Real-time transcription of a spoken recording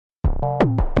This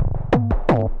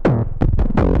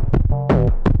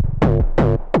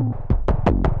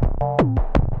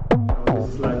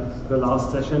is like the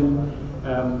last session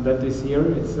that is here.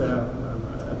 It's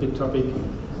a big topic,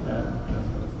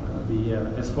 the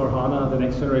S/4HANA, the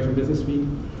Next Generation Business Suite.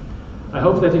 I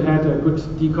hope that you had a good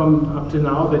D-KOM up to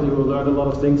now, that you will learn a lot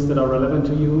of things that are relevant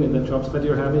to you in the jobs that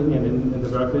you're having and in the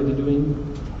work that you're doing.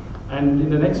 And in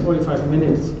the next 45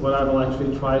 minutes, what I will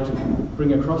actually try to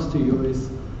bring across to you is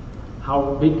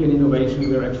how big an innovation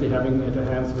we're actually having at our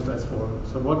hands with S4.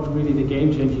 So what really the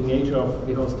game-changing nature of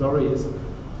the whole story is,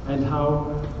 and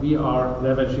how we are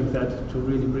leveraging that to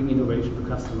really bring innovation to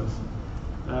customers.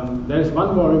 There is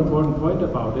one more important point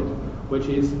about it, which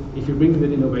is, if you bring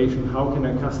that innovation, how can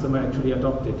a customer actually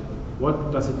adopt it?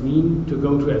 What does it mean to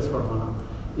go to S/4HANA?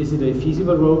 Is it a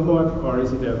feasible roadmap, or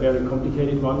is it a very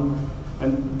complicated one?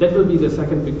 And that will be the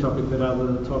second big topic that I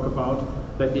will talk about,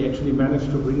 that we actually manage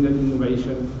to bring that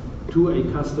innovation to a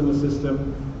customer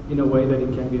system in a way that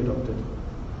it can be adopted.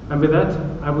 And with that,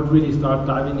 I would really start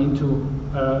diving into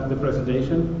the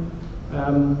presentation.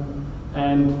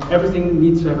 And everything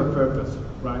needs to have a purpose,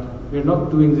 right? We're not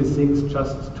doing these things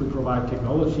just to provide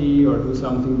technology or do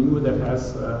something new that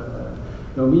has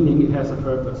no meaning. It has a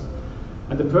purpose.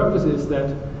 And the purpose is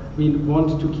that we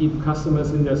want to keep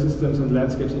customers in their systems and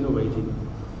landscapes innovating.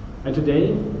 And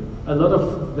today, a lot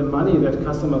of the money that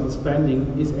customers are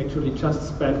spending is actually just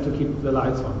spent to keep the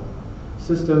lights on.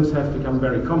 Systems have become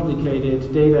very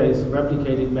complicated. Data is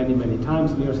replicated many, many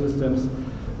times in your systems.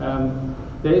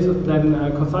 There is then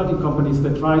consulting companies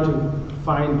that try to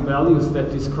find values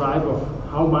that describe of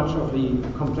how much of the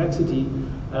complexity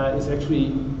is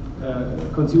actually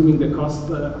consuming the cost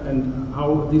and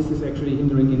how this is actually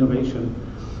hindering innovation.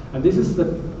 And this is the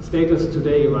status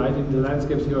today, right? In the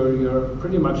landscapes, you're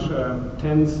pretty much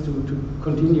tends to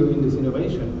continue in this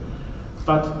innovation.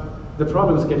 But the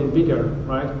problem is getting bigger,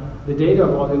 right? The data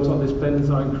volumes on this planet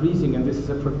are increasing, and this is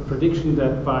a prediction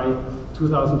that by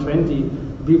 2020,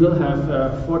 we will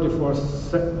have 44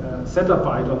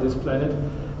 zettabyte on this planet,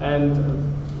 and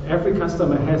every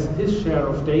customer has his share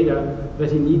of data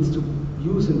that he needs to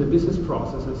use in the business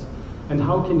processes. And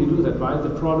how can you do that, right?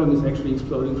 The problem is actually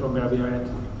exploding from where we are at.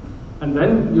 And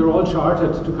then you're all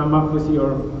chartered to come up with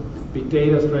your big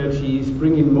data strategies,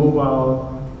 bring in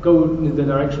mobile, go in the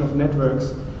direction of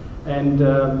networks, and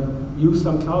use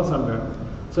some cloud somewhere.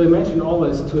 So imagine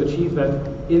always to achieve that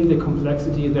in the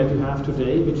complexity that you have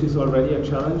today, which is already a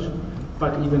challenge,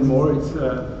 but even more, it's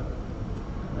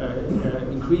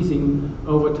increasing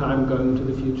over time going into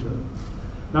the future.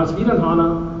 Now,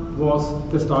 S/4HANA was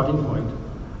the starting point.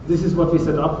 This is what we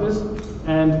set up with,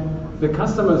 and the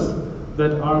customers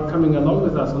that are coming along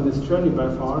with us on this journey by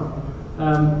far,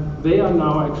 they are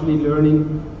now actually learning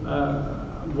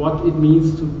what it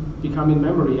means to become in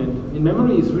memory. And in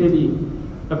memory is really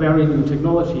a very new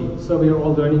technology, so we are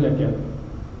all learning again.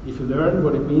 If you learn,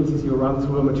 what it means is you run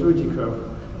through a maturity curve.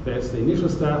 There's the initial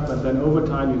step, and then over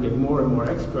time you get more and more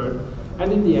expert,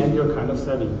 and in the end you're kind of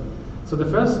savvy. So the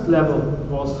first level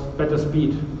was better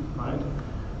speed, right?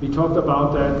 We talked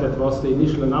about that was the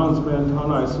initial announcement,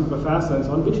 HANA is super fast and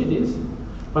so on, which it is,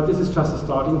 but this is just a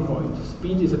starting point.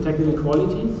 Speed is a technical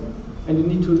quality, and you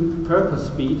need to purpose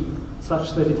speed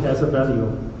such that it has a value,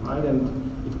 right? And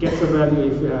it gets a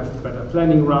value if you have better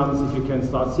planning runs, if you can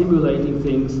start simulating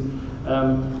things.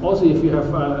 Also, if you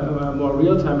have a more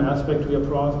real-time aspect to your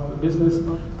business,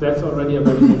 that's already a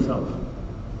value in itself.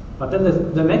 But then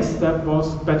the next step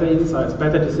was better insights,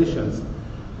 better decisions.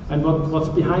 And what's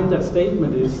behind that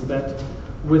statement is that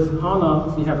with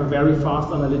HANA, we have a very fast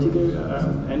analytical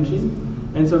engine,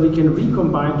 and so we can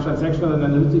recombine transactional and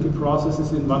analytical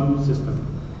processes in one system.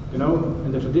 You know,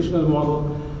 in the traditional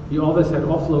model, we always had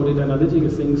offloaded analytical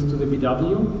things to the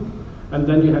BW, and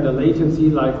then you had a latency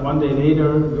like 1 day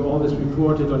later, you always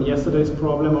reported on yesterday's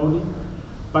problem only.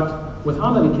 But with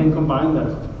HANA, we can combine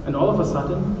that, and all of a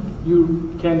sudden,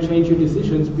 you can change your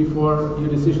decisions before your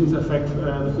decisions affect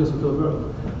the physical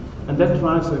world. And that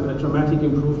drives a dramatic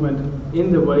improvement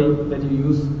in the way that you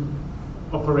use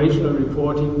operational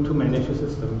reporting to manage a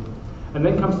system. And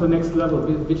then comes the next level,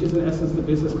 which is in essence the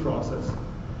business process.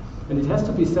 And it has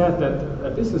to be said that a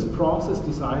business process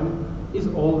design is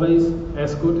always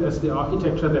as good as the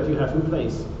architecture that you have in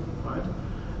place, right?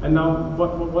 And now,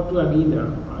 what do I mean there,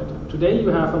 right? Today you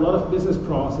have a lot of business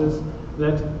process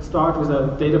that start with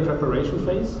a data preparation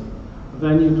phase.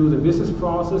 Then you do the business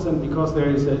process, and because there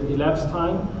is an elapsed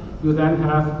time, you then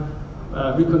have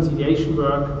reconciliation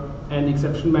work and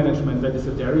exception management that is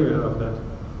a derivative of that.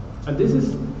 And this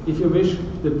is, if you wish,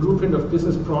 the blueprint of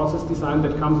business process design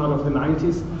that comes out of the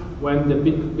 90s when the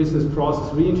big business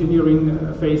process re-engineering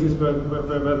phases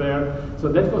were there.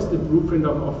 So that was the blueprint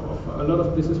of a lot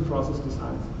of business process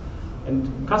designs.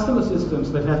 And customer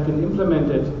systems that have been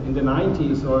implemented in the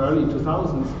 90s or early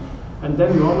 2000s, and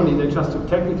then normally they just took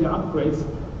technical upgrades,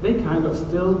 they kind of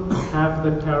still have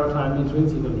that paradigm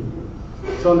intrinsically.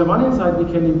 So on the one hand side, we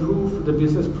can improve the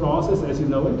business process as you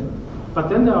know it, but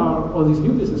then there are all these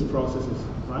new business processes,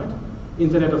 right?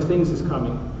 Internet of Things is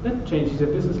coming. That changes the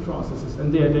business processes,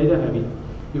 and they are data heavy.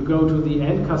 You go to the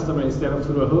end customer instead of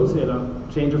to the wholesaler,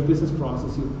 change of business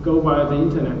process. You go via the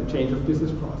internet, change of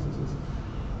business processes.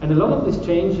 And a lot of these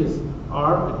changes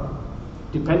are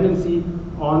dependency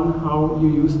on how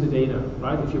you use the data,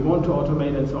 right? If you want to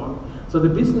automate and so on. So the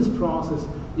business process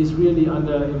is really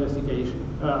under investigation,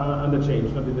 under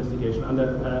change, not investigation,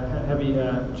 under heavy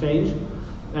change.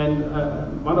 And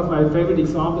one of my favorite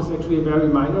examples, actually a very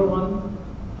minor one,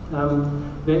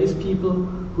 there is people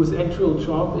whose actual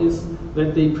job is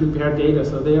that they prepare data.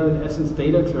 So they are in essence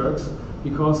data clerks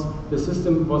because the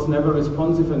system was never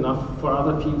responsive enough for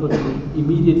other people to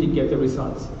immediately get the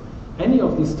results. Any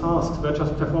of these tasks were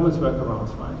just performance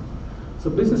workarounds, right? So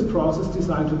business process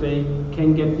design today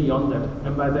can get beyond that,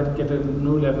 and by that get a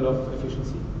new level of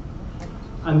efficiency.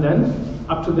 And then,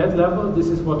 up to that level, this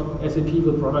is what SAP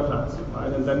will productize,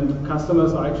 right? And then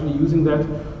customers are actually using that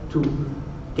to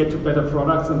get to better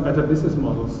products and better business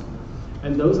models.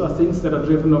 And those are things that are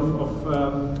driven of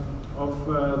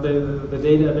the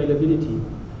data availability.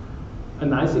 A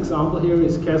nice example here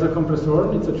is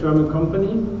Kompressoren. It's a German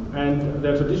company, and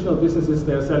their traditional business is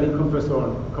they're selling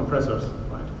compressors,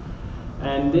 right?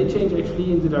 And they change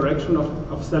actually in the direction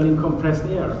of selling compressed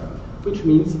air, which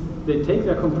means they take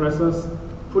their compressors,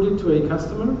 put it to a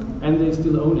customer, and they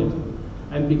still own it.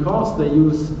 And because they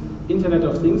use Internet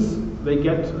of Things, they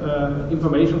get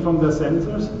information from their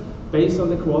sensors based on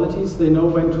the qualities. They know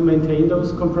when to maintain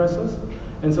those compressors,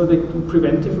 and so they do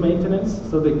preventive maintenance.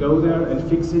 So they go there and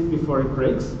fix it before it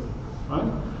breaks,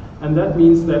 right? And that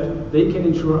means that they can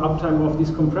ensure uptime of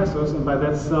these compressors, and by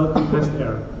that sell compressed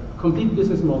air. Complete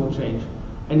business model change,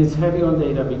 and it's heavy on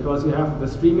data because you have the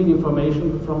streaming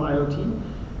information from IoT.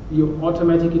 You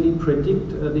automatically predict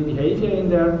the behavior in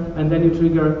there, and then you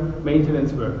trigger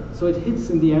maintenance work. So it hits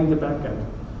in the end the back end,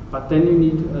 but then you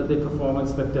need the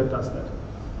performance that does that.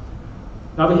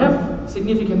 Now we have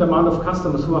significant amount of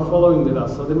customers who are following with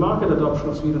us, so the market adoption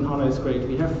of Suite on HANA is great.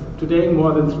 We have today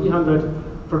more than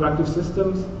 300 productive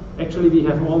systems. Actually, we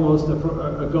have almost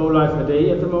a go live a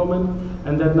day at the moment,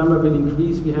 and that number will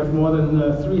increase. We have more than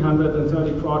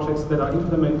 330 projects that are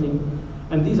implementing,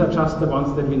 and these are just the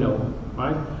ones that we know,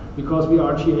 right? Because we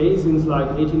are GA since like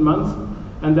 18 months,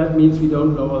 and that means we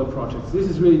don't know all the projects. This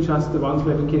is really just the ones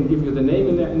where we can give you the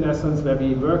name in essence, where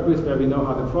we work with, where we know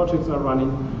how the projects are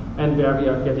running, and where we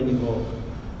are getting involved.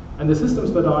 And the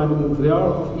systems that are in the move, they are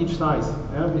of each size.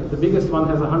 Yeah? The biggest one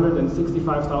has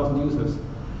 165,000 users.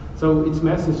 So it's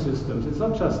massive systems. It's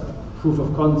not just proof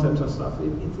of concepts or stuff.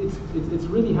 It's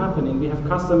really happening. We have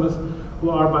customers who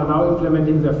are by now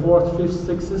implementing their 4th, 5th,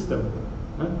 6th system.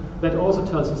 That also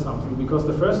tells you something, because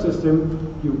the first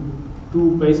system you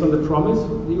do based on the promise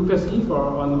you perceive or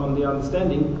on the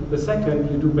understanding. The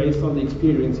second you do based on the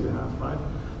experience you have, right?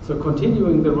 So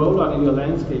continuing the rollout in your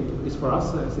landscape is for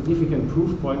us a significant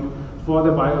proof point for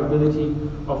the viability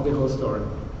of the whole story.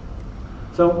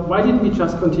 So why didn't we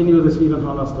just continue the Suite on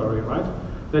HANA story, right?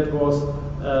 That was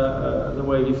the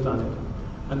way we've done it.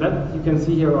 And that you can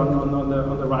see here on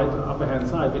the right upper hand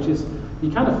side, which is we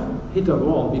kind of hit a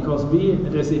wall because we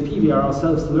at SAP, we are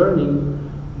ourselves learning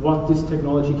what this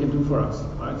technology can do for us,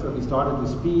 right? So we started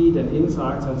with speed and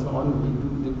insights and so on.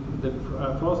 We do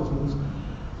the process moves.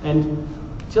 And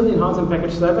till the enhancement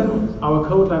package 7, our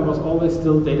code line was always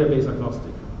still database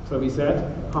agnostic. So we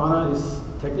said HANA is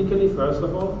technically, first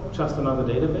of all, just another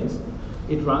database.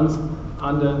 It runs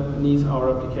underneath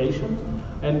our application.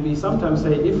 And we sometimes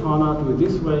say, if HANA, do it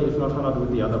this way, if not HANA, do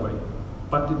it the other way.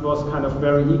 But it was kind of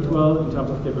very equal in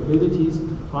terms of capabilities.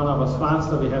 HANA was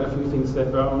faster, we had a few things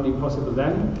that were only possible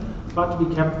then, but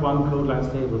we kept one code line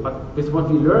stable. But with what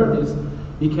we learned is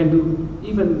we can do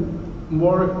even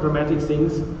more dramatic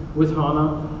things with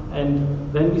HANA,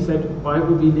 and then we said, why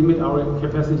would we limit our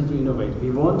capacity to innovate?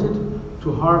 We wanted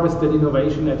to harvest that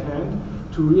innovation at hand,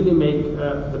 to really make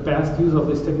the best use of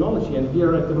this technology, and we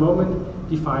are at the moment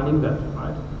defining that,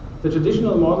 right? The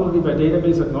traditional model, we were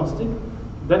database agnostic.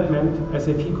 That meant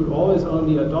SAP could always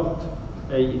only adopt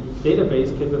a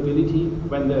database capability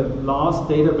when the last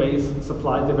database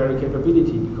supplied the very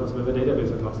capability, because we were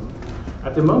database agnostic.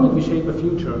 At the moment we shape a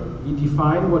future, we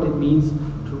define what it means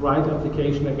to write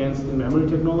application against in-memory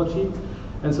technology,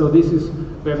 and so this is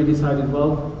where we decided,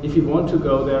 well, if you want to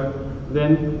go there,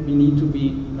 then we need to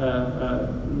be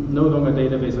no longer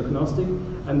database agnostic.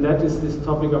 And that is this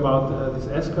topic about this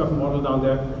S-curve model down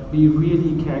there. We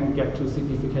really can get to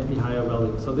significantly higher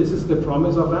value. So this is the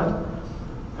promise of that.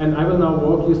 And I will now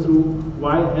walk you through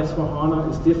why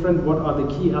S/4HANA is different, what are the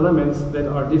key elements that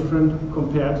are different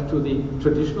compared to the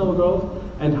traditional world,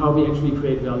 and how we actually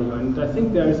create value. And I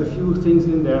think there is a few things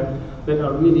in there that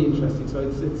are really interesting. So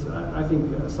I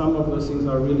think some of those things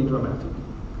are really dramatic.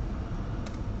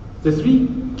 The three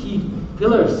key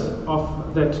pillars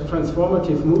of that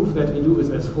transformative move that we do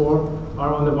with S4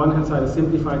 are, on the one hand side, a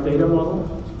simplified data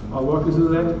model. I'll walk you through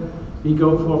that. We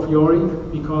go for Fiori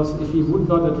because if we would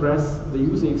not address the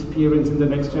user experience in the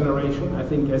next generation, I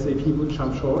think SAP would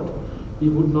jump short. We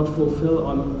would not fulfill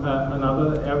on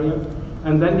another area.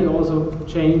 And then we also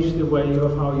change the way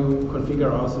of how you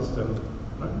configure our system.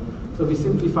 Right? So we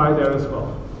simplify there as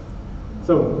well.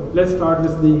 So let's start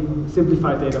with the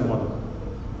simplified data model.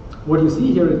 What you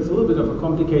see here, it's a little bit of a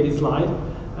complicated slide,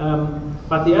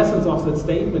 but the essence of that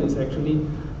statement is actually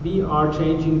we are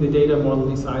changing the data model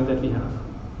design that we have.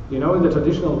 You know, in the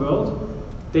traditional world,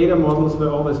 data models were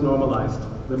always normalized.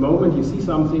 The moment you see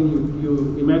something,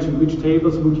 you imagine which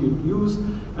tables would you use,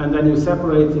 and then you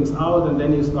separate things out, and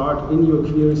then you start in your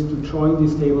queries to join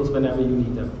these tables whenever you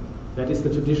need them. That is the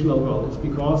traditional world. It's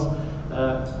because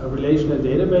a relational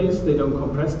database, they don't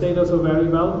compress data so very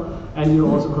well, and you're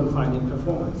also confined in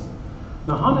performance.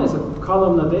 Now HANA is a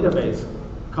columnar database.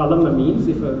 Columnar means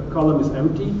if a column is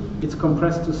empty, it's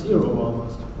compressed to zero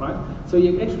almost, right? So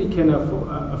you actually can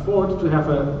afford to have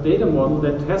a data model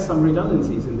that has some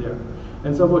redundancies in there.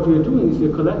 And so what we're doing is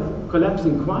we're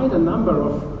collapsing quite a number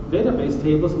of database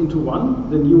tables into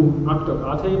one, the new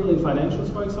ACTOC table in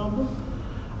financials, for example.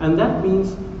 And that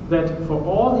means that for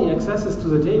all the accesses to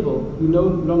the table, you no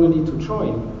longer need to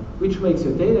join, which makes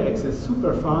your data access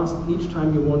super fast each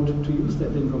time you want to use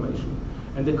that information.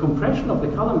 And the compression of the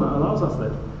columnar allows us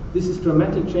that. This is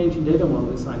dramatic change in data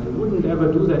model design. You wouldn't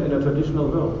ever do that in a traditional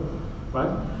world, right?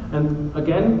 And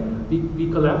again, we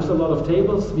collapse a lot of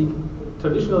tables.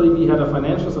 Traditionally, we had a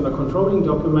financials and a controlling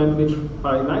document, which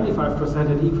by 95%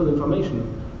 had equal information.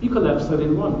 We collapse that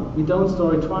in one. We don't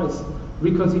store it twice.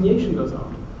 Reconciliation goes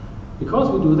out. Because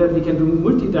we do that, we can do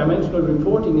multi-dimensional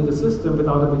reporting in the system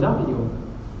without a BW.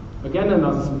 Again,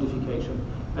 another simplification.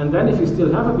 And then if you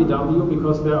still have a BW,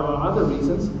 because there are other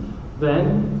reasons,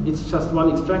 then it's just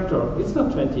one extractor. It's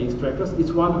not 20 extractors,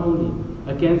 it's one only.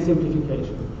 Again,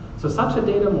 simplification. So such a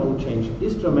data model change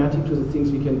is dramatic to the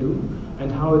things we can do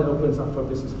and how it opens up for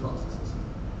business processes.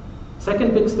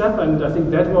 Second big step, and I think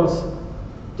that was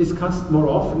discussed more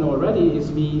often already,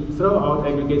 is we throw out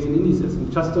aggregates and indices.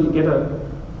 And just so you get a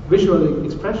visual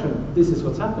expression, this is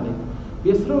what's happening.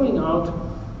 We are throwing out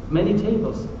many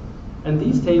tables. And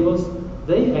these tables,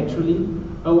 they actually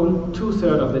own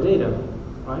 2/3 of the data,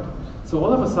 right? So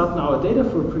all of a sudden our data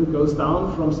footprint goes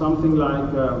down from something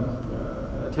like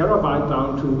a terabyte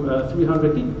down to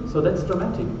 300 gig. So that's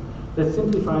dramatic. That's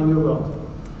simplifying your world.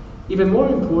 Even more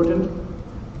important,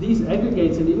 these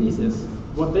aggregates and indices,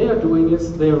 what they are doing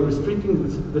is they are restricting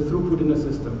the throughput in the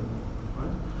system,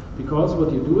 right? Because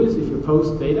what you do is if you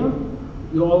post data,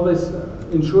 you always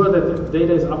ensure that the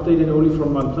data is updated only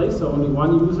from one place, so only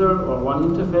one user or one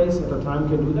interface at a time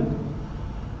can do that.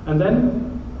 And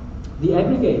then the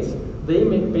aggregates, they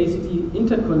basically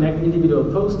interconnect individual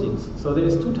postings. So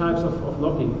there's two types of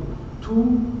logging.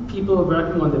 Two people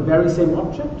working on the very same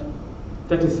object,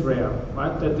 that is rare,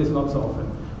 right? That is not so often.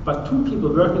 But two people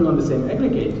working on the same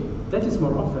aggregate, that is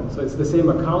more often. So it's the same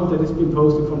account that is being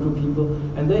posted from two people,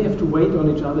 and they have to wait on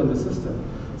each other in the system.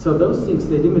 So those things,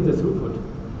 they limit the throughput.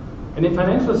 And in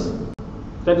financials,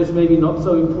 that is maybe not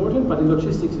so important, but in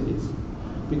logistics it is.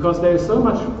 Because there is so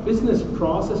much business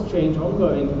process change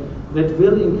ongoing that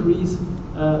will increase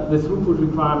the throughput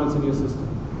requirements in your system.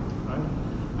 Right?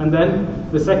 And then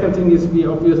the second thing is we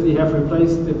obviously have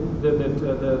replaced the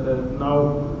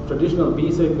now traditional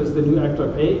BSEC with the new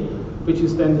ACTOC A, which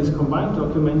is then this combined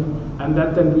document, and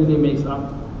that then really makes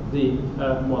up the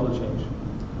model change.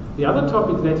 The other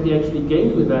topic that we actually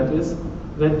gain with that is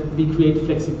that we create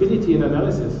flexibility in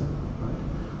analysis.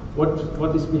 Right?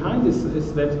 What is behind this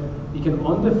is that we can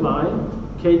on the fly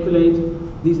calculate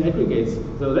these aggregates.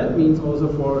 So that means also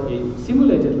for a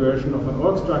simulated version of an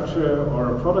org structure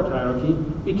or a product hierarchy,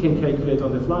 we can calculate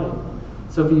on the fly.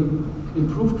 So we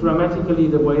improve dramatically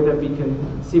the way that we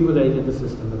can simulate in the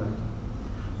system with that.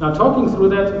 Now talking through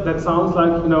that sounds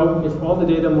like, you know, if all the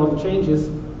data model changes,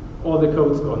 all the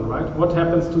code's gone, right? What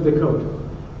happens to the code?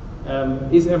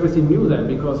 Is everything new then?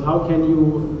 Because how can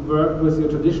you work with your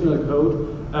traditional code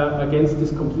against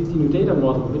this completely new data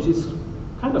model, which is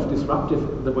kind of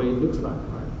disruptive the way it looks like,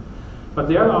 right? But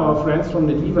there our friends from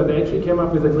Netviva, they actually came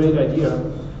up with a great idea,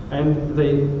 and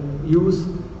they use,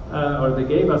 or they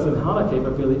gave us a HANA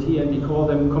capability, and we call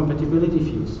them compatibility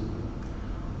views.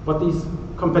 What these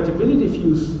compatibility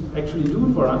views actually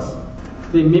do for us,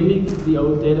 they mimic the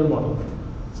old data model.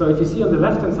 So if you see on the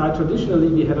left-hand side, traditionally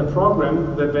we had a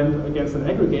program that went against an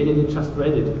aggregate and it just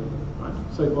read it. Right?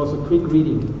 So it was a quick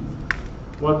reading.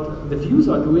 What the views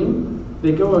are doing,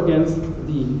 they go against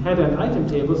the header and item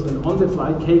tables and on the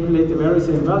fly calculate the very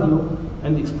same value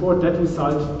and export that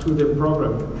result to the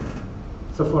program.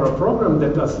 So for a program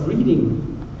that does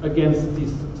reading against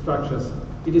these structures,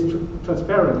 it is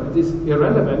transparent. It is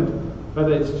irrelevant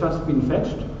whether it's just been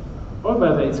fetched or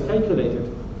whether it's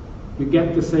calculated. You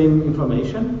get the same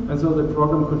information, and so the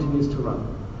program continues to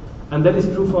run. And that is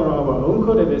true for our own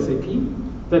code at SAP,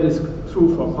 that is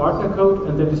true for partner code,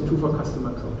 and that is true for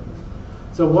customer code.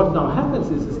 So what now happens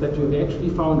is that you have actually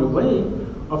found a way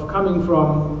of coming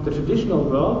from the traditional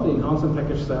world, the enhancement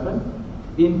package 7,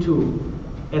 into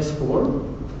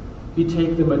S4. We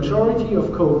take the majority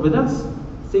of code with us.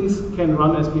 Things can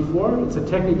run as before. It's a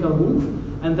technical move.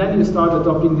 And then you start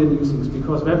adopting the new things,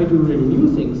 because where we do really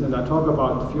new things, and I talk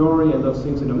about Fiori and those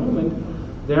things in a moment,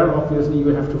 there obviously you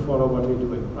have to follow what we're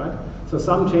doing, right? So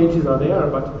some changes are there,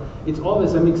 but it's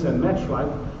always a mix and match, right?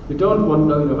 You don't want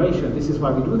no innovation. This is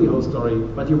why we do the whole story,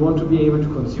 but you want to be able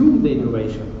to consume the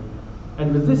innovation.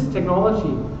 And with this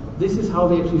technology, this is how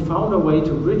we actually found a way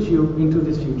to bridge you into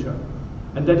this future.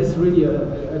 And that is really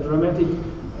a dramatic,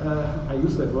 I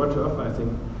use that word too often, I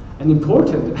think, an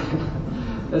important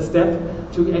step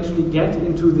to actually get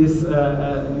into this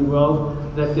new world,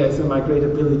 that there's a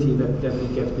migratability that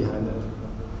we get behind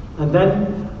that. And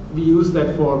then we use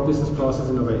that for business process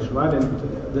innovation, right?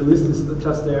 And the list is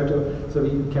just there so we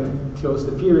can close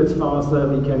the periods faster,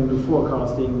 we can do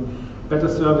forecasting, better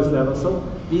service levels. So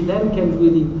we then can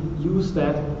really use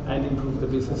that and improve the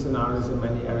business scenarios in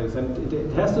many areas. And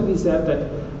it has to be said that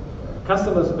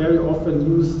customers very often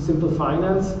use simple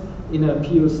finance in a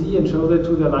POC and show that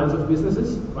to their lines of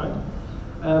businesses, right?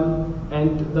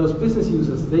 And those business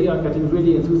users, they are getting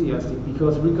really enthusiastic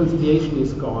because reconciliation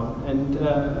is gone and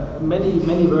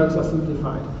many works are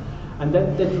simplified. And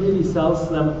that really sells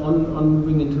them on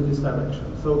moving into this direction.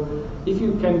 So if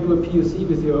you can do a POC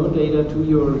with your own data to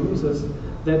your users,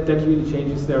 that really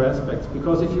changes their aspects.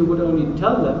 Because if you would only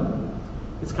tell them,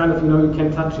 it's kind of, you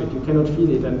can't touch it, you cannot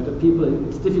feel it, and the people,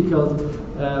 it's difficult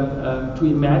to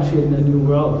imagine a new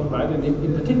world, right? And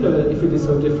in particular, if it is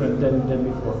so different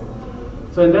than before.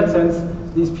 So in that sense,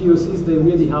 these POCs, they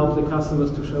really help the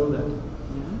customers to show that.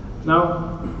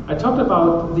 Now, I talked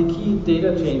about the key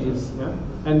data changes, yeah?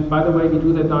 And by the way, we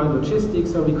do that now in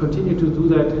logistics, so we continue to do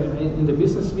that in the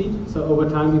business suite, so over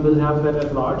time we will have that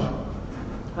at large.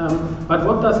 But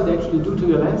what does it actually do to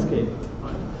your landscape?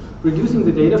 Right? Reducing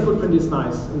the data footprint is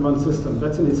nice in one system,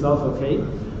 that's in itself okay,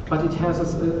 but it has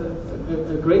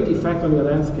a great effect on your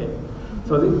landscape.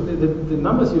 So the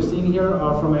numbers you're seeing here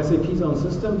are from SAP's own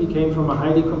system. We came from a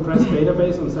highly compressed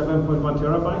database on 7.1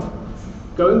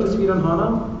 terabyte. Going to Suite on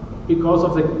HANA, because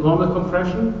of the normal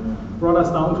compression, brought us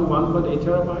down to 1.8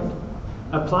 terabyte.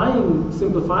 Applying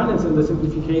simple finance and the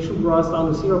simplification brought us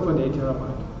down to 0.8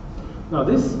 terabyte. Now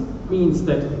this means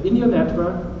that in your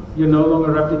network, you're no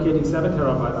longer replicating 7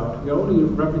 terabyte out. You're only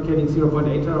replicating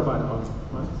 0.8 terabyte out.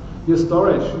 Right? Your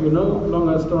storage, you're no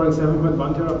longer storing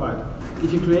 7.1 terabyte.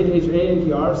 If you create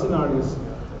HA/NDR scenarios,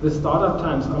 the startup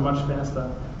times are much faster.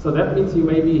 So that means you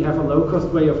maybe have a low-cost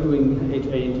way of doing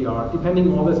HA/NDR,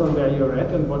 depending always on where you're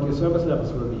at and what your service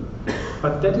levels will be.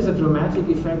 But that is a dramatic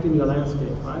effect in your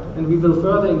landscape, right? And we will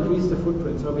further increase the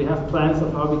footprint. So we have plans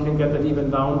of how we can get that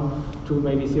even down to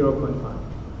maybe 0.5.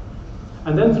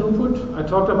 And then throughput, I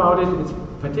talked about it. It's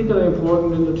particularly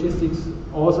important in logistics,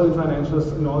 also in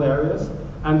financials, in all areas.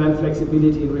 And then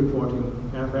flexibility in reporting,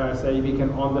 where I say we can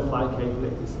on-the-fly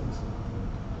calculate these things.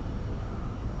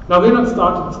 Now we're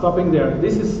not stopping there.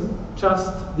 This is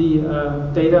just the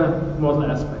data model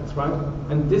aspects, right?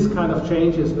 And this kind of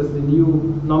changes with the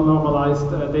new non-normalized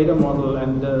data model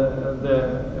and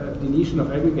the deletion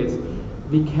of aggregates,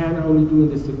 we can only do in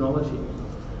this technology.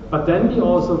 But then we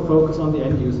also focus on the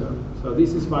end user. So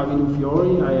this is why we do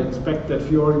Fiori. I expect that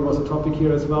Fiori was a topic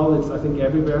here as well. It's, I think,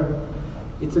 everywhere.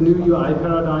 It's a new UI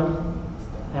paradigm,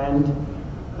 and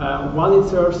while it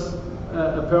serves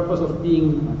a purpose of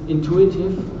being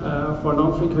intuitive for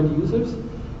non-frequent users,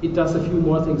 it does a few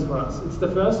more things for us. It's the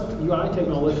first UI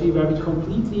technology where we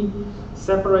completely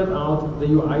separate out the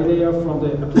UI layer from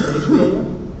the application layer,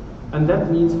 and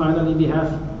that means finally we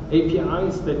have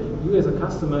APIs that you as a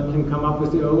customer can come up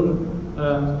with your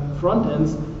own front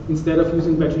ends instead of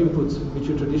using batch inputs, which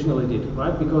you traditionally did,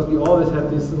 right? Because we always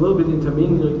had this a little bit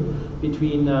intermingled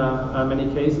between many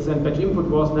cases, and batch input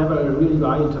was never a real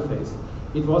UI interface.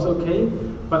 It was okay,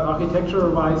 but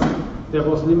architecture-wise, there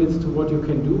was limits to what you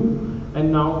can do.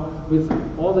 And now, with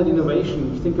all that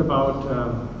innovation, think about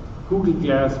Google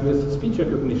Glass with speech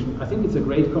recognition. I think it's a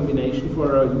great combination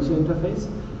for a user interface,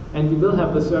 and we will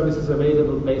have the services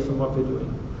available based on what we're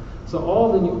doing. So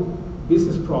all the new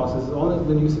business processes, all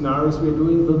the new scenarios we're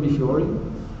doing will be Fiori,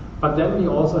 but then we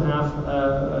also have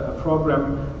a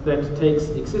program that takes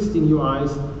existing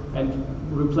UIs and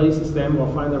replaces them or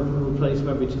find a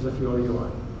replacement which is a Fiori UI.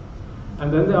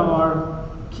 And then there are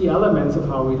key elements of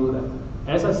how we do that.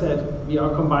 As I said, we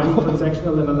are combining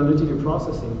transactional and analytical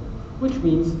processing, which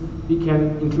means we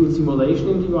can include simulation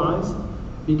in the UIs.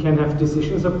 We can have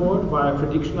decision support via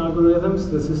prediction algorithms.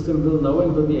 The system will know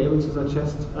and will be able to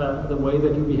suggest the way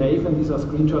that you behave. And these are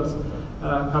screenshots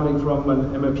coming from an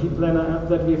MLP planner app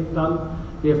that we've done.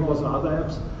 We have also other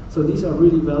apps. So these are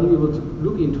really valuable to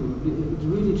look into. It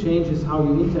really changes how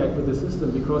you interact with the system,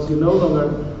 because you no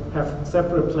longer have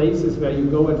separate places where you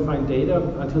go and find data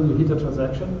until you hit a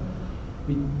transaction.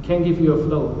 We can give you a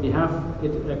flow. We have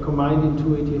a combined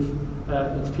intuitive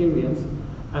experience.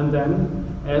 And then,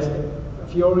 as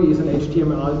Fiori is an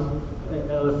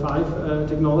HTML5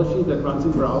 technology that runs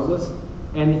in browsers,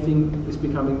 anything is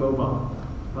becoming mobile,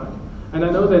 right? And I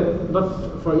know that not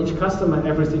for each customer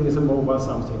everything is a mobile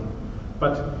something,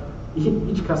 but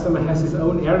each customer has his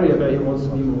own area where he wants to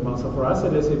be mobile. So for us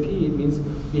at SAP, it means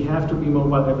we have to be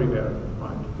mobile everywhere,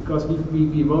 right? Because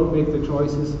we won't make the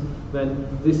choices then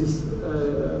this is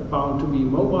bound to be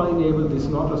mobile enabled, this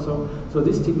not, or so. So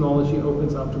this technology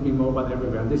opens up to be mobile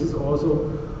everywhere. And this is also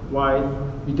why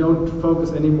we don't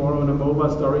focus anymore on a mobile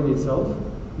story in itself.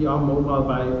 We are mobile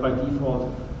by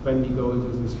default when we go into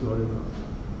this Fiori world.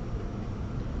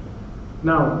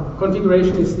 Now,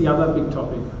 configuration is the other big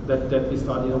topic that we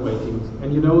start innovating.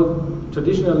 And you know,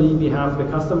 traditionally we have the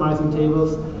customizing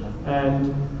tables,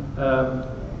 and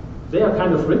they are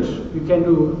kind of rich. You can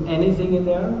do anything in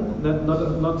there.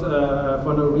 Not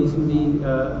for no reason we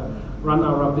run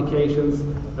our applications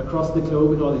across the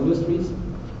globe in all industries.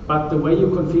 But the way you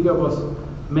configure was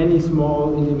many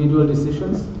small individual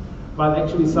decisions, while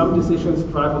actually some decisions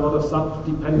drive a lot of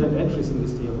sub-dependent entries in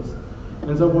these tables.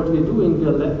 And so what we're doing,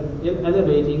 we're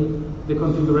elevating the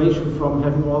configuration from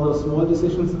having all those small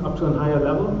decisions up to a higher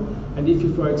level. And if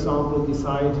you, for example,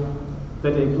 decide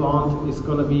that a plant is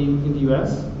going to be in the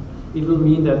US, it will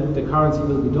mean that the currency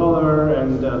will be dollar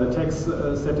and the tax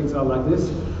settings are like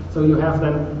this. So you have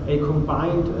then a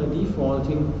combined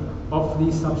defaulting of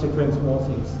these subsequent small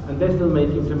things. And that will make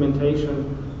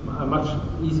implementation a much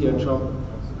easier job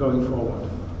going forward.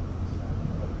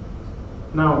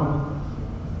 Now,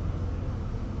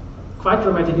 quite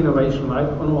dramatic innovation, right,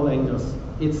 on all angles.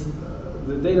 It's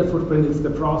the data footprint, it's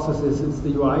the processes, it's the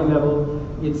UI level,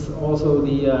 it's also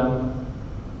the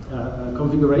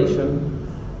configuration.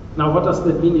 Now, what does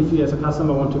that mean if you as a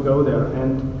customer want to go there?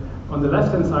 And on the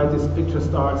left-hand side, this picture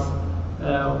starts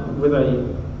with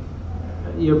a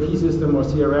ERP system or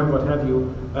CRM, what have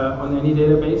you, on any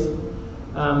database.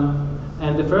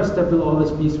 And the first step will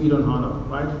always be Suite on HANA,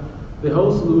 right? The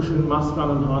whole solution must run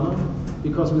on HANA,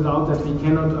 because without that we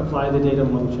cannot apply the data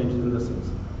model changes in the things.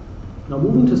 Now,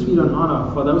 moving to Suite on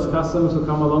HANA, for those customers who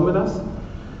come along with us,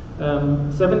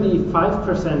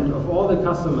 75% of all the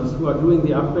customers who are doing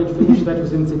the upgrade finish that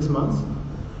within 6 months.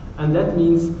 And that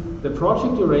means the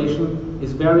project duration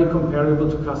is very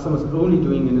comparable to customers only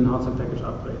doing an enhancement package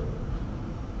upgrade.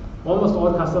 Almost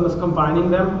all customers combining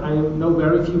them. I know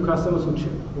very few customers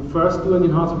who first do an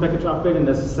enhancement package upgrade and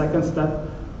as a second step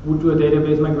would do a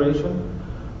database migration.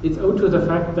 It's owed to the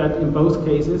fact that in both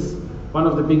cases, one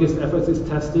of the biggest efforts is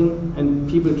testing, and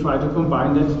people try to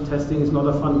combine that. Testing is not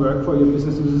a fun work for your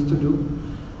business users to do.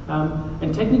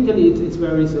 And technically, it's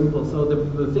very simple. So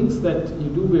the things that you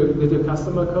do with your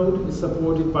customer code is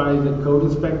supported by the code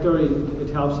inspector. It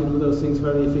helps you do those things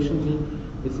very efficiently.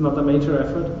 It's not a major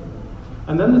effort.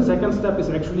 And then the second step is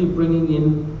actually bringing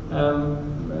in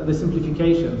the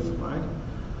simplifications, right?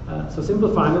 So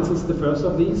Simple Finance is the first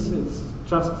of these. It's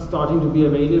just starting to be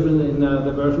available in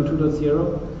the version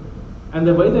 2.0. And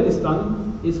the way that is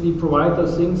done is we provide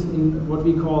those things in what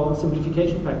we call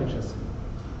simplification packages.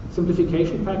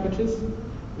 Simplification packages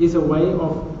is a way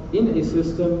of, in a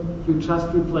system, you just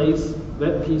replace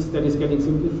that piece that is getting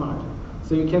simplified.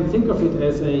 So you can think of it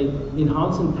as a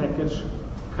enhancement package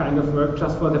kind of work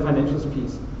just for the financials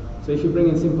piece. So if you bring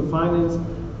in Simple Finance,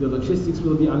 your logistics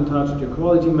will be untouched, your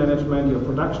quality management, your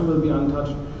production will be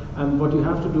untouched, and what you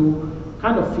have to do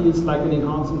kind of feels like an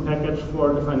enhancement package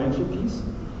for the financial piece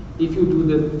if you do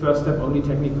the first step only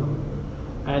technical.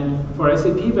 And for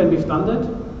SAP, when we've done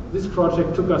that, this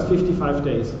project took us 55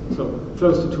 days, so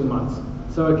close to 2 months.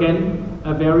 So again,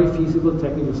 a very feasible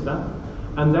technical step.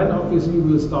 And then obviously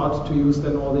we'll start to use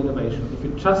then all the innovation. If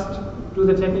you just do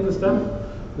the technical step,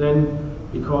 then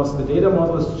because the data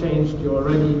model has changed, you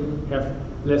already have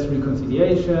less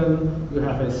reconciliation, you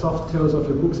have a soft close of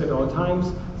your books at all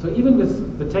times. So even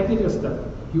with the technical step,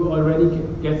 you already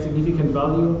get significant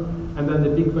value, and then the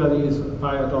big value is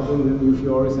by adopting the new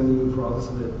Fioris and the new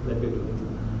processes that we're doing.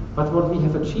 But what we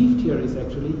have achieved here is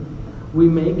actually, we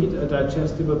make it a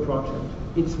digestible project.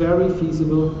 It's very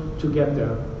feasible to get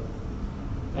there.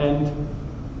 And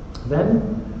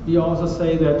then we also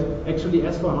say that actually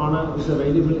S/4HANA is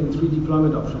available in 3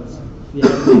 deployment options. We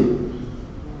have the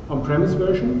on-premise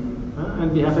version,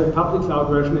 and we have a public cloud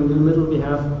version. In the middle we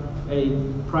have a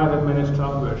private managed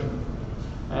cloud version.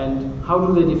 And how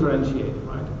do they differentiate,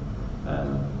 right?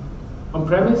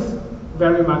 On-premise,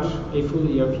 very much a full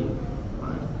ERP,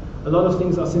 right? A lot of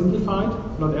things are simplified,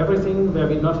 not everything. Where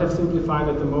we not have simplified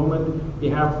at the moment, we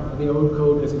have the old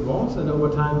code as it was, and over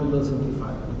time we will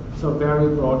simplify it. So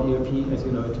very broad ERP as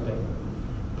you know it today.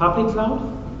 Public cloud,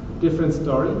 different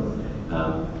story.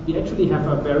 We actually have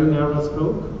a very narrow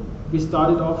scope. We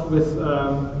started off with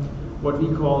what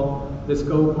we call the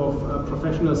scope of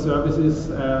professional services,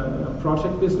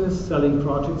 project business, selling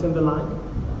projects and the like.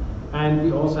 And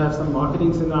we also have some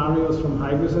marketing scenarios from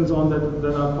Hybris and so on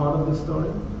that are part of this story.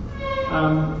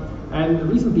 And the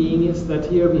reason being is that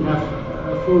here we have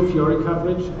a full Fiori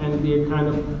coverage, and we are kind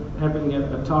of having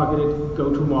a targeted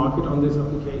go-to-market on this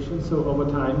application. So over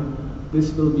time,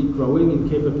 this will be growing in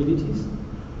capabilities.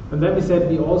 And then we said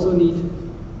we also need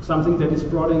something that is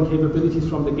broad in capabilities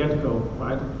from the get-go,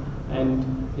 right? And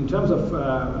in terms of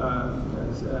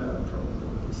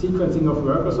sequencing of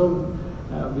work or so,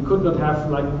 we could not have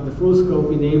like the full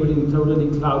scope enabled in totally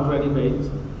cloud-ready ways.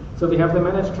 So we have the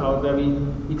managed cloud where we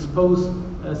expose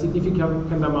a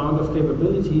significant amount of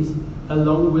capabilities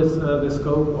along with the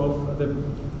scope of the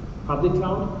public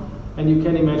cloud. And you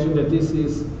can imagine that this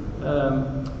is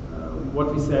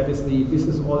what we said is the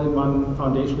business all-in-one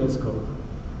foundational scope.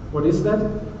 What is that?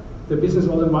 The business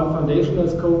all-in-one foundational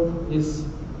scope is,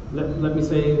 let me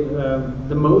say,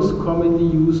 the most commonly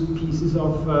used pieces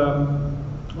of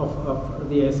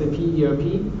the SAP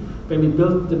ERP. When we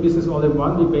built the business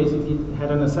all-in-one, we basically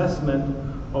had an assessment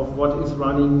of what is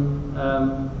running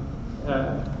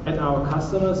at our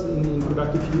customers in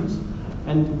productive use,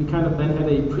 and we kind of then had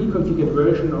a pre-configured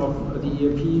version of the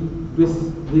ERP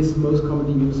with this most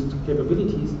commonly used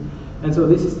capabilities. And so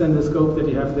this is then the scope that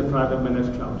you have the private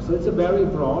managed cloud. So it's a very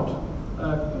broad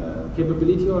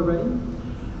capability already.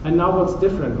 And now what's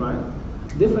different, right?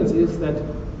 The difference is that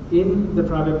in the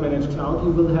private managed cloud,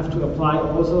 you will have to apply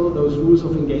also those rules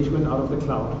of engagement out of the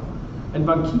cloud. And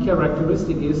one key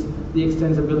characteristic is the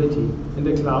extensibility. In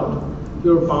the cloud,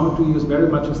 you're bound to use very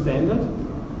much a standard,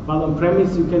 while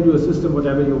on-premise you can do a system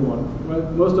whatever you want.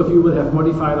 Right? Most of you will have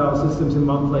modified our systems in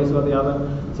one place or the other.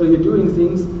 So you're doing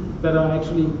things that are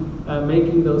actually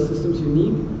making those systems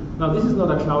unique. Now this is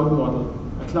not a cloud model.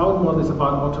 A cloud model is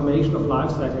about automation of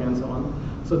lifecycle and so on.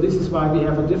 So this is why we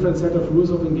have a different set of rules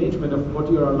of engagement of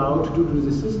what you're allowed to do to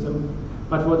the system.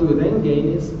 But what you then gain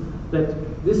is that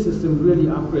this system really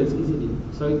upgrades easily.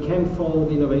 So it can follow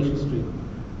the innovation stream.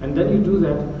 And then you do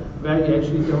that where you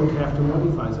actually don't have to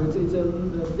modify. So it's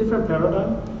a different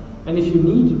paradigm. And if you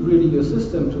need really your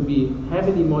system to be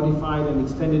heavily modified and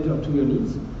extended to your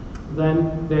needs,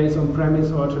 then there is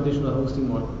on-premise or a traditional hosting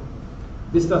model.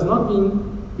 This does not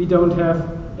mean we don't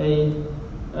have a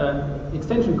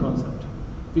extension concept,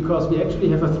 because we actually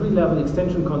have a 3-level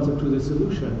extension concept to the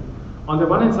solution. On the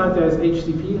one hand side, there is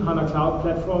HCP, HANA Cloud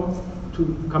Platform,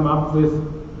 to come up with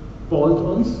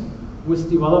bolt-ons with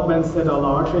developments that are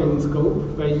larger in scope,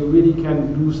 where you really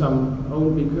can do some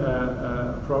own big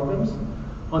programs.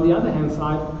 On the other hand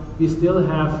side, we still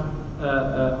have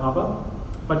ABAP,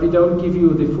 but we don't give you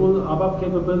the full ABAP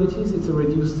capabilities. It's a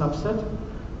reduced subset.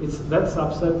 It's that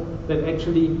subset that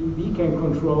actually we can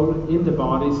control in the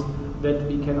bodies that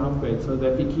we can upgrade, so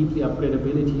that we keep the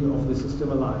upgradability of the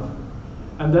system alive.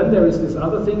 And then there is this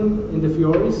other thing in the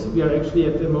Fioris. We are actually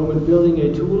at the moment building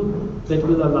a tool that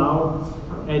will allow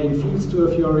adding fields to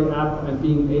a Fiori app and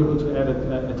being able to add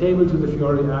a table to the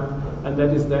Fiori app, and that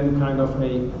is then kind of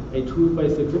a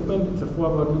tool-based equipment. It's a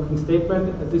forward-looking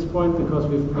statement at this point because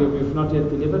we've not yet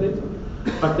delivered it,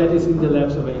 but that is in the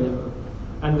labs available.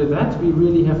 And with that, we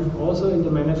really have also in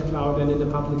the managed cloud and in the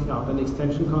public cloud an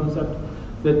extension concept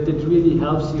that really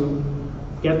helps you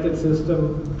get that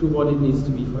system to what it needs to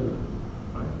be for you.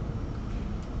 Right?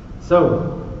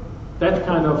 So that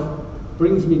kind of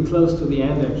brings me close to the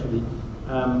end, actually.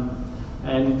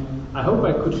 And I hope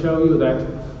I could show you that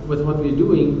with what we're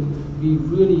doing, we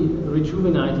really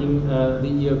rejuvenating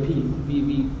the ERP.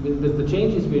 With the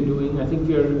changes we're doing, I think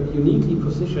we're uniquely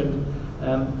positioned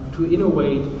to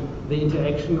innovate the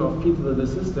interaction of people with the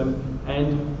system,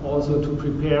 and also to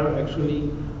prepare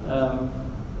actually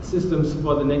systems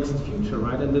for the next future,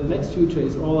 right? And the next future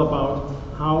is all about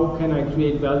how can I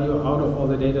create value out of all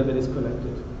the data that is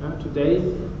collected. Today,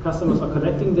 customers are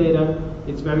collecting data.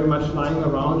 It's very much lying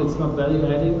around. It's not value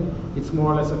adding. It's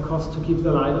more or less a cost to keep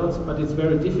the light on, but it's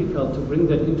very difficult to bring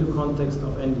that into context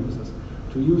of end users.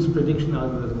 To use prediction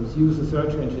algorithms, use a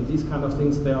search engine, these kind of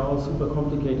things, they are all super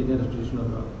complicated in a traditional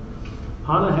world.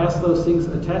 HANA has those things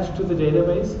attached to the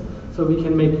database, so we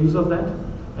can make use of that,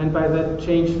 and by that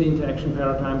change the interaction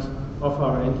paradigms of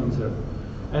our end user.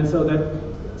 And so that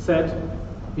said,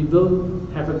 we will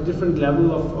have a different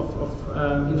level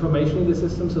of information in the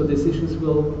system, so decisions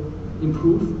will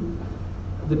improve.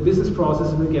 The business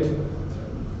processes will get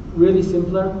really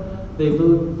simpler. They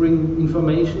will bring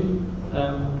information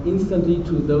instantly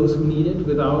to those who need it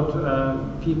without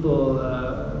people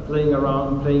playing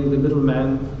around, playing the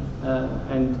middleman,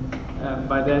 and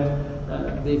by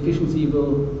that the efficiency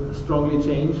will strongly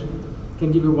change. I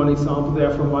can give you one example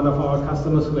there from one of our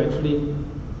customers who actually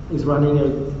is running a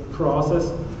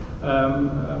process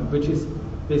which is,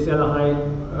 they sell a high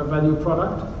value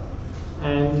product,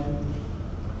 and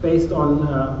based on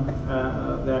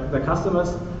their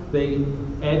customers, they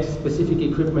add specific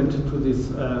equipment to this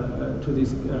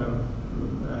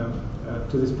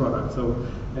product. So,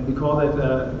 and we call that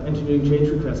engineering change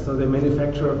request. So they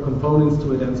manufacture components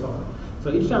to it and so on.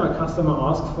 So each time a customer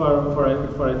asks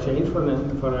for a change, for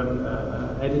an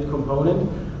added component,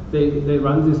 they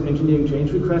run this engineering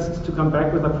change request to come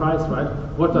back with a price, right?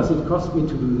 What does it cost me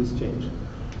to do this change?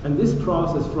 And this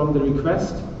process from the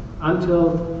request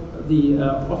until the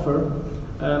offer,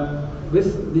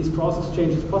 with these process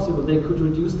changes possible, they could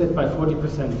reduce that by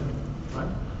 40%, right?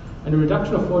 And a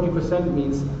reduction of 40%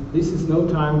 means this is no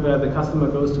time where the customer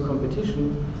goes to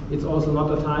competition. It's also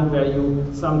not a time where you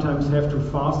sometimes have to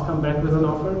fast come back with an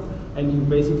offer, and you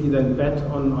basically then bet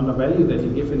on a value that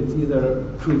you give, and it's either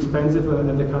too expensive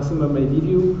and the customer may leave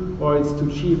you, or it's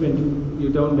too cheap and you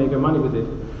don't make money with it.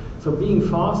 So being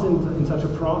fast in such a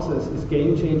process is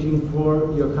game-changing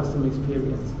for your customer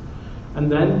experience. And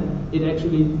then it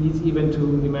actually leads even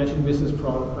to imagine business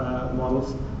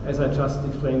models, as I just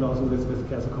explained also with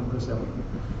Compressor 7.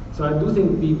 So I do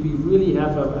think we really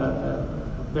have a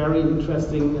very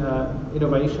interesting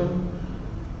innovation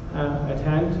at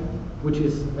hand, which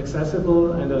is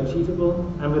accessible and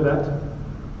achievable. And with that,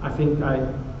 I think I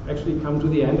actually come to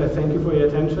the end. I thank you for your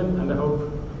attention, and I hope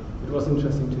it was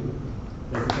interesting to you.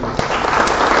 Thank you so much.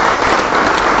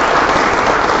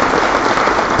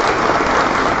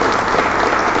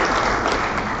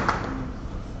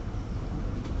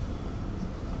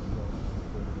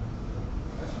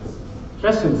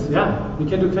 Questions? Yeah, we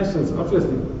can do questions,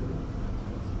 obviously.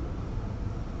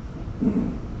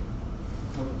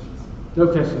 No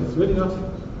questions, really not?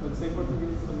 Pode ser em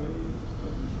português também.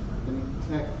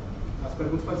 As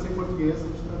perguntas podem ser em português, a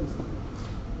gente traduz.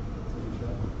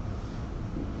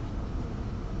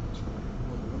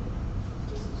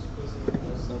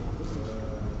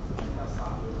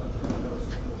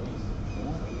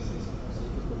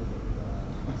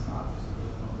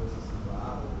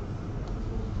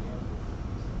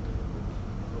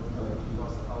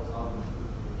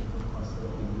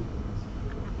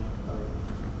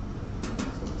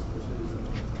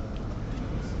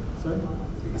 Sorry?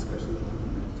 Especially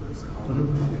how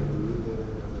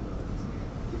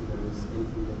if there is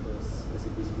anything that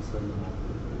SAP is concerned about.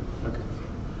 Okay.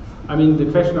 I mean,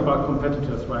 the question about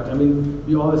competitors, right? I mean,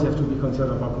 we always have to be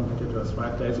concerned about competitors,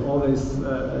 right? There's always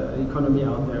economy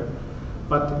out there.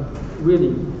 But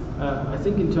really, I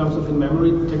think in terms of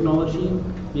in-memory technology,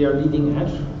 we are leading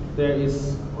edge. There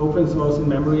is open source in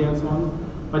memory and so on.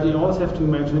 But you always have to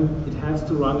imagine it has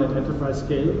to run at enterprise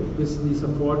scale with the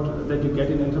support that you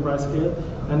get in enterprise scale.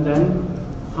 And then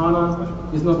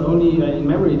HANA is not only an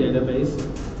in-memory database,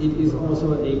 it is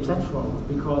also a platform,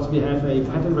 because we have a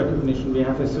pattern recognition, we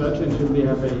have a search engine, we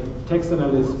have a text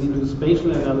analysis, we do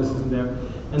spatial analysis in there.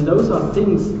 And those are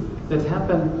things that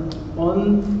happen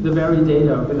on the very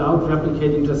data without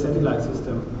replicating to a satellite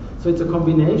system. So it's a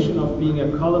combination of being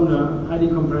a columnar, highly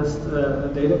compressed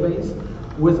database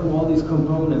with all these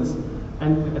components.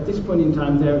 And at this point in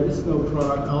time, there is no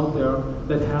product out there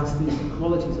that has these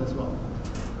qualities as well.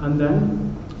 And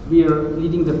then we are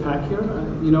leading the pack here.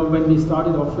 You know, when we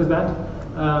started off with that,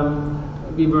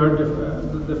 we were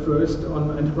the first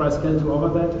on enterprise scale to offer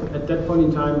that. At that point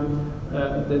in time,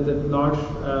 the large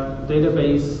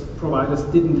database providers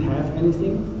didn't have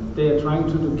anything. They are trying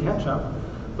to do catch up.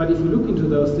 But if you look into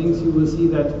those things, you will see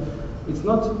that it's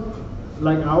not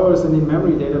like ours an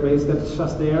in-memory database that's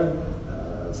just there.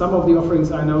 Some of the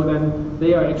offerings I know, then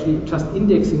they are actually just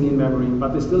indexing in memory,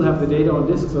 but they still have the data on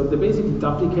disk, so they're basically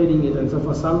duplicating it, and so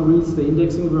for some reads the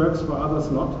indexing works, for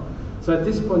others not. So at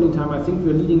this point in time, I think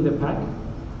we're leading the pack.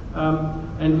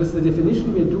 And with the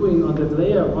definition we're doing on that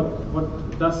layer,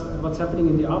 what's happening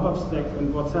in the ABAP stack,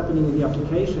 and what's happening in the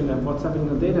application, and what's happening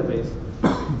in the database,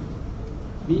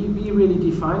 we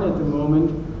really define at the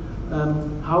moment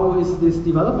how is this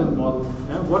development model?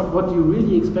 Yeah? What do you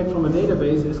really expect from a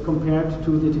database as compared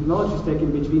to the technology stack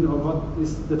in between, or what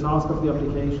is the task of the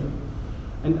application?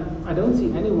 And I don't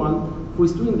see anyone who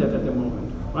is doing that at the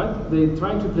moment, right? They're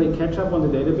trying to play catch up on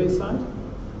the database side,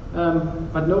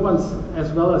 but no one's,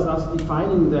 as well as us,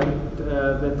 defining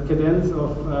that cadence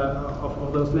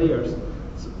of those layers.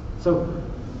 So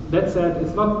that said,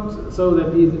 it's not so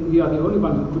that we are the only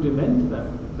one who could invent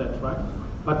that, right?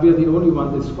 But we are the only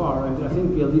one this far, and I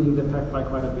think we are leading the pack by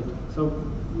quite a bit. So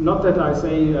not that I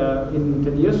say in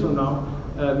 10 years from now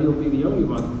we'll be the only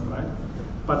one, right?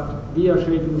 But we are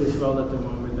shaping this well at the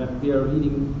moment, and we are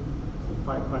leading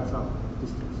by quite some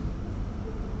distance.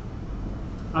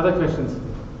 Other questions?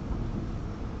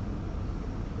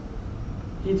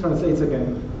 He translates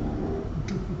again.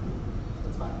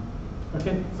 That's fine.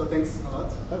 Okay. So thanks a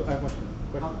lot. Oh, I have one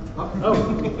question. Oh,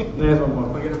 there's one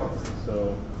more. Forget about this.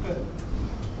 So,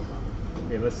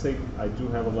 okay, let's say I do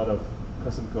have a lot of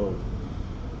custom code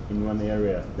in one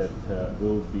area that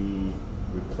will be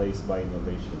replaced by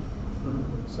innovation.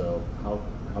 Mm-hmm. So how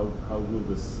will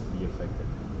this be affected?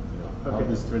 You know, how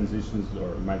these transitions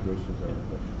or migrations are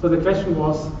affected? So the question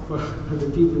was, for the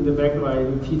people in the back, I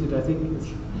repeated, I think it's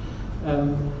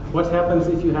what happens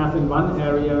if you have in one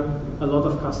area a lot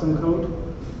of custom code,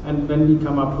 and then we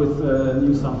come up with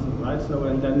new something, right? So,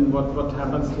 and then what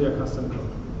happens to your custom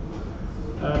code?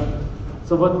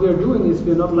 So what we're doing is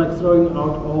we're not like throwing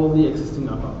out all the existing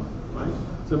ABAP, right?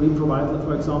 So we provide,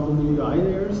 for example, new UI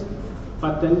layers,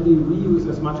 but then we reuse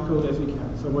as much code as we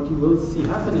can. So what you will see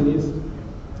happening is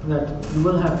that you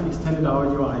will have extended our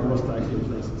UI most likely in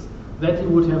places. That you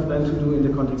would have then to do in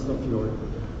the context of Fiori.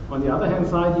 On the other hand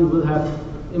side, you will have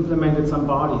implemented some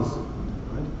bodies,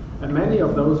 right? And many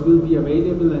of those will be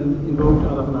available and invoked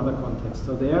out of another context.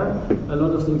 So there, a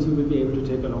lot of things you will be able to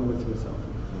take along with yourself.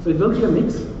 So it will be a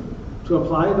mix. To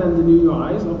apply then the new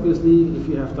UIs, obviously, if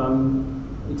you have done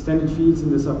extended fields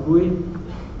in the sub GUI,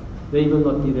 they will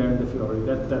not be there in the Fiori.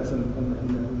 That's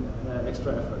an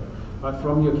extra effort. But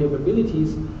from your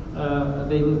capabilities,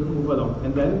 they will move along.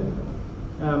 And then,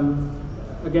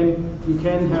 again, you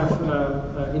can have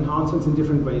enhancements in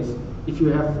different ways. If you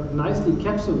have nicely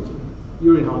capsuled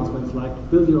your enhancements, like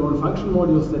build your own function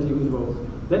modules that you invoke,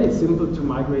 then it's simple to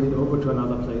migrate it over to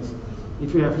another place.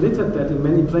 If you have littered that in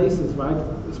many places, right,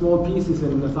 small pieces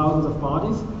in thousands of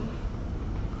bodies,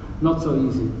 not so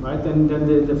easy, right? Then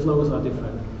the flows are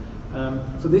different.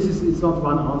 So it's not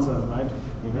one answer, right,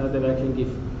 that I can give.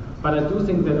 But I do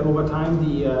think that over time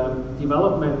the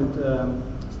development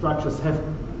structures have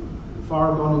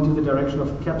far gone into the direction of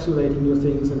encapsulating new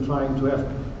things and trying to have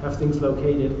things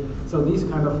located. So these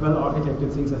kind of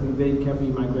well-architected things, I think they can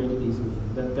be migrated easily.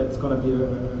 That's going to be a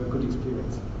good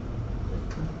experience.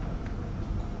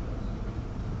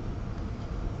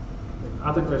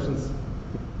 Other questions?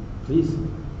 Please.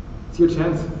 It's your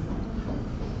chance.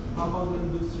 How about the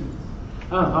industries?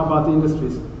 How about the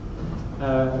industries?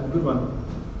 Good one.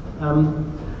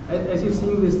 As you've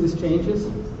seen, this changes.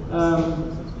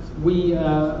 We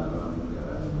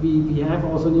have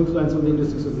also an influence on the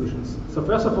industry solutions. So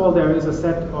first of all, there is a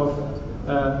set of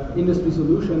industry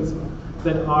solutions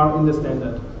that are in the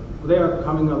standard. They are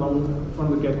coming along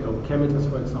from the get-go, chemicals,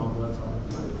 for example, and so on.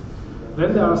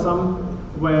 Then there are some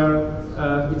where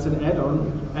it's an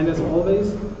add-on, and as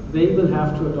always, they will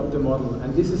have to adopt the model.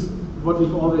 And this is what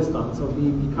we've always done. So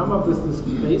we come up with this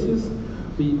basis.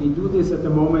 We do this at the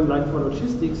moment, like for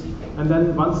logistics, and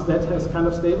then once that has kind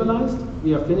of stabilized,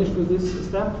 we are finished with this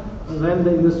step, and then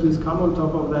the industries come on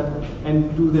top of that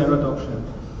and do their adoption.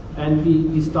 And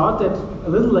we start that a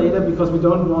little later because we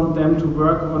don't want them to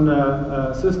work on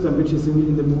a system which is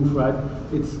in the move, right?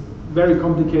 It's very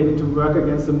complicated to work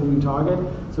against a moving target,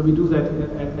 so we do that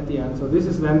at the end. So this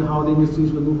is then how the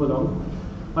industries will move along.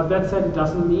 But that said, it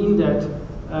doesn't mean that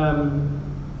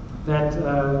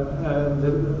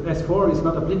the S4 is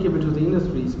not applicable to the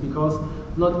industries, because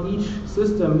not each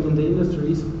system in the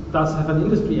industries does have an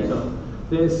industry add-on.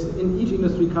 There's in each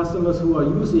industry customers who are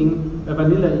using a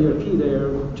vanilla ERP. They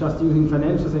are just using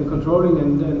financials and controlling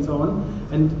and so on.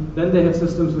 And then they have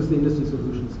systems with the industry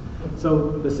solutions.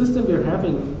 So the system we're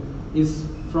having is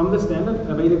from the standard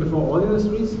available for all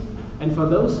industries. And for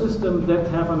those systems that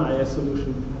have an IS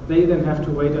solution, they then have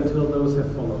to wait until those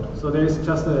have followed. So there's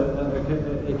just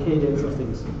a cadence of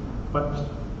things, but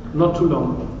not too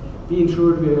long. Be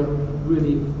ensured we're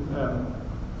really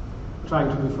trying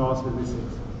to be fast with these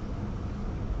things.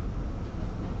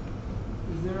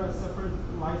 Is there a separate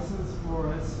license for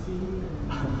SFIN?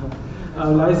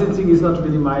 Licensing is not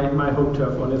really my home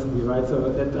turf, honestly, right?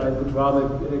 So that I would rather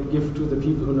give to the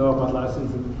people who know about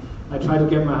licensing. I try to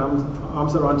get my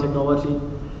arms around technology.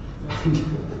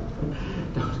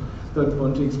 Don't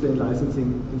want to explain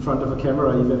licensing in front of a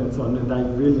camera even and so on, and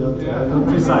I'm really not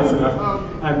precise enough.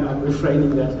 I'm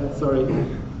refraining that, sorry.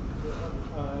 And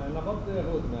about the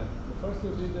roadmap, first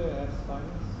you did the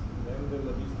finance, then the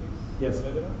logistics, yes.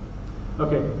 etc.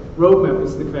 Okay, roadmap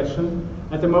is the question.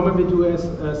 At the moment we do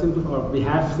we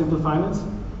have simple finance.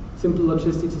 Simple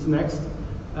logistics is next.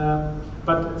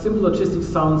 But simple logistics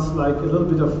sounds like a little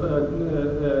bit of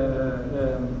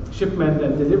shipment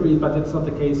and delivery, but that's not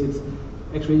the case. It's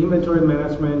actually inventory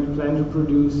management, plan to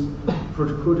produce,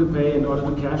 procure to pay, and order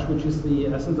to cash, which is the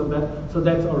essence of that. So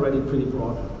that's already pretty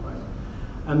broad, right?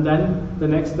 And then the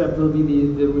next step will be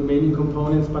the remaining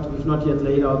components, but we've not yet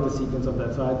laid out the sequence of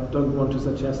that. So I don't want to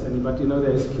suggest any, but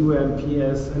there's QM,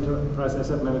 PS, enterprise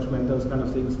asset management, those kind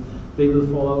of things. They will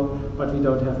follow, but we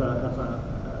don't have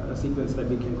a sequence that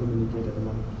we can communicate at the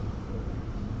moment.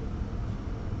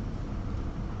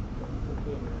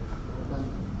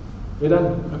 We're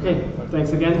done. Okay,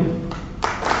 thanks again.